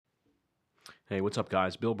Hey, what's up,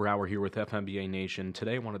 guys? Bill Brower here with FMBA Nation.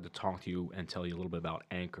 Today, I wanted to talk to you and tell you a little bit about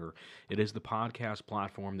Anchor. It is the podcast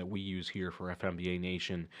platform that we use here for FMBA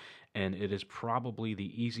Nation, and it is probably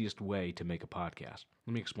the easiest way to make a podcast.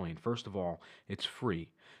 Let me explain. First of all, it's free.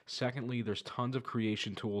 Secondly, there's tons of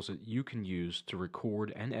creation tools that you can use to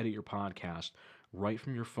record and edit your podcast right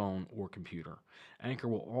from your phone or computer. Anchor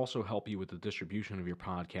will also help you with the distribution of your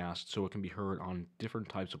podcast so it can be heard on different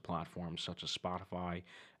types of platforms such as Spotify,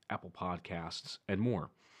 Apple Podcasts, and more.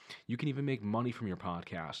 You can even make money from your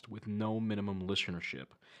podcast with no minimum listenership.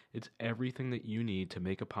 It's everything that you need to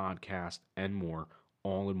make a podcast and more,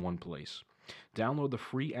 all in one place. Download the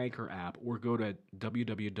free Anchor app or go to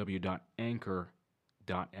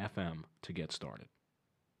www.anchor.fm to get started.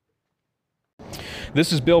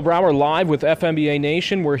 This is Bill Brower live with FMBA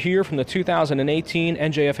Nation. We're here from the 2018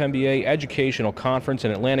 NJFMBA Educational Conference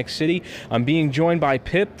in Atlantic City. I'm being joined by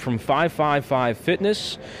Pip from 555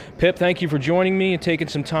 Fitness. Pip, thank you for joining me and taking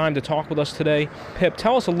some time to talk with us today. Pip,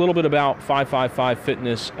 tell us a little bit about 555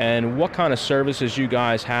 Fitness and what kind of services you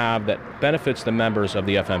guys have that benefits the members of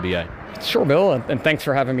the FMBA. Sure, Bill, and thanks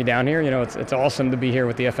for having me down here. You know, it's awesome to be here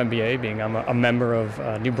with the FMBA, being I'm a member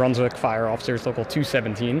of New Brunswick Fire Officers Local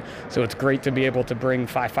 217, so it's great to be able to bring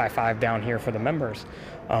 555 down here for the members.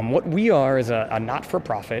 What we are is a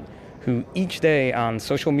not-for-profit who each day on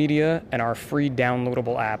social media and our free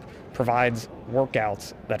downloadable app provides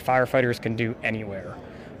workouts that firefighters can do anywhere.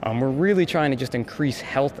 We're really trying to just increase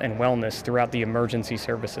health and wellness throughout the emergency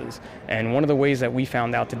services. And one of the ways that we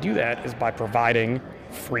found out to do that is by providing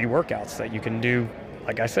free workouts that you can do,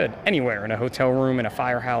 like I said, anywhere, in a hotel room, in a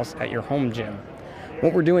firehouse, at your home gym.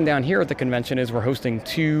 What we're doing down here at the convention is we're hosting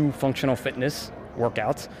 2 functional fitness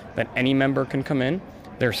workouts that any member can come in.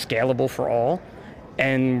 They're scalable for all.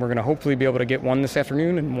 And we're going to hopefully be able to get one this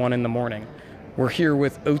afternoon and one in the morning. We're here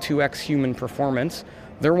with O2X Human Performance.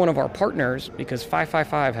 They're one of our partners because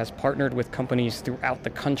 555 has partnered with companies throughout the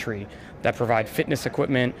country that provide fitness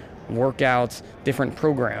equipment, workouts, different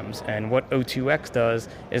programs. And what O2X does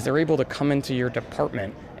is they're able to come into your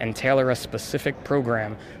department and tailor a specific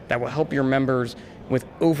program that will help your members with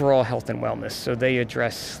overall health and wellness. So they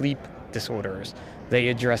address sleep disorders, they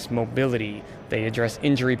address mobility, they address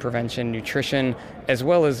injury prevention, nutrition, as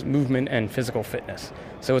well as movement and physical fitness.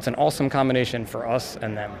 So it's an awesome combination for us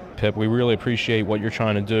and them. Pip, we really appreciate what you're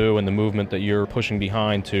trying to do and the movement that you're pushing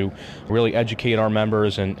behind to really educate our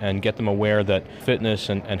members and get them aware that fitness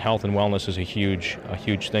and health and wellness is a huge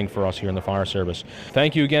thing for us here in the fire service.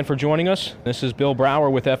 Thank you again for joining us. This is Bill Brower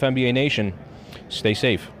with FMBA Nation. Stay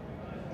safe.